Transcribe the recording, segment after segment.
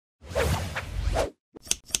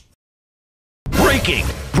Breaking!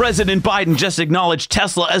 President Biden just acknowledged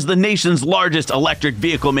Tesla as the nation's largest electric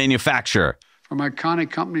vehicle manufacturer. From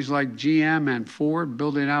iconic companies like GM and Ford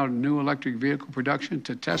building out a new electric vehicle production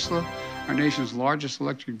to Tesla, our nation's largest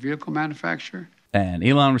electric vehicle manufacturer. And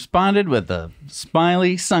Elon responded with a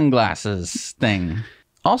smiley sunglasses thing.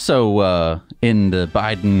 Also, in the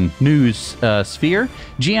Biden news sphere,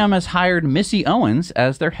 GM has hired Missy Owens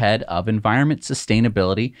as their head of environment,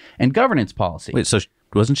 sustainability, and governance policy. Wait, so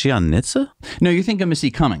wasn't she on NHTSA? No, you think of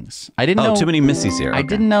Missy Cummings. I didn't know. Oh, too many Missys here. I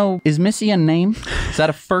didn't know. Is Missy a name? Is that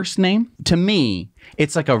a first name? To me,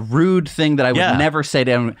 it's like a rude thing that I would never say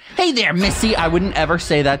to anyone. Hey there, Missy. I wouldn't ever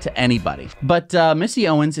say that to anybody. But Missy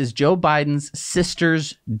Owens is Joe Biden's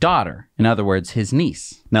sister's daughter. In other words, his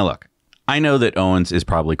niece. Now look, I know that Owens is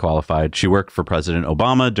probably qualified. She worked for President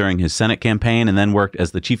Obama during his Senate campaign and then worked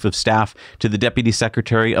as the chief of staff to the deputy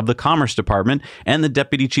secretary of the Commerce Department and the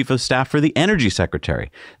deputy chief of staff for the Energy Secretary.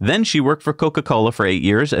 Then she worked for Coca-Cola for 8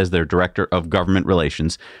 years as their director of government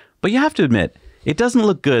relations. But you have to admit, it doesn't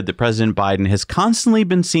look good that President Biden has constantly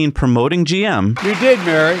been seen promoting GM. You did,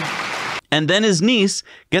 Mary. And then his niece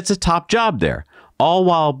gets a top job there, all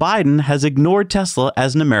while Biden has ignored Tesla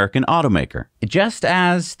as an American automaker. Just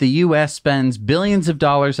as the U.S. spends billions of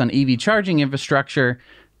dollars on EV charging infrastructure,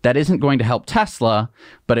 that isn't going to help Tesla,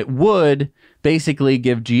 but it would basically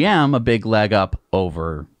give GM a big leg up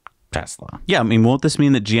over Tesla. Yeah, I mean, won't this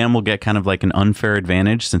mean that GM will get kind of like an unfair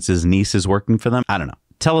advantage since his niece is working for them? I don't know.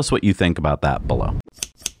 Tell us what you think about that below.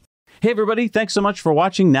 Hey everybody, thanks so much for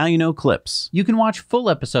watching Now You Know Clips. You can watch full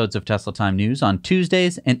episodes of Tesla Time News on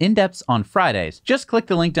Tuesdays and in-depths on Fridays. Just click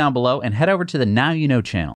the link down below and head over to the Now You Know channel.